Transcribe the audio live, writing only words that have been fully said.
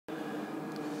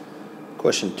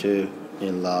Question 2.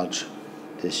 Enlarge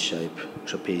this shape,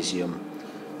 trapezium,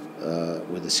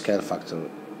 with a scale factor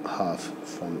half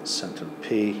from center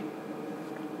P.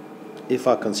 If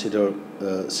I consider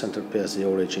center P as the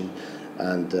origin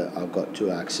and I've got two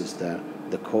axes there,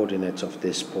 the coordinates of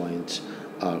this point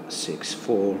are 6,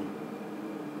 4,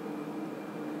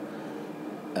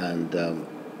 and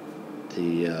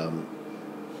the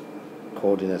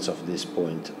coordinates of this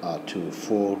point are 2,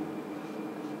 4.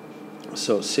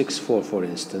 So 6, 4, for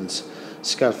instance,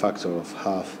 scale factor of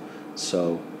half,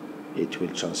 so it will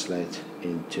translate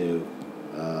into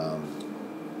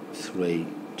 3,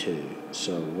 2.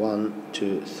 So 1,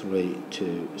 2, 3,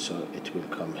 2, so it will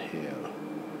come here.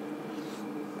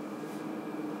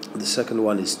 The second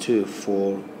one is 2,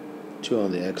 4, 2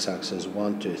 on the x-axis,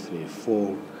 1, 2, 3,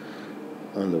 4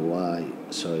 on the y,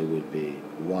 so it would be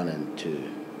 1 and 2,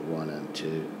 1 and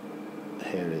 2.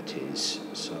 Here it is.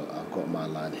 So I've got my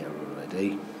line here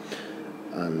already,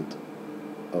 and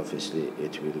obviously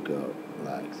it will go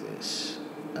like this,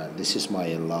 and this is my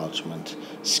enlargement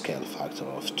scale factor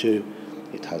of 2.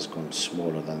 It has gone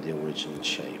smaller than the original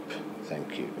shape.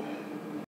 Thank you.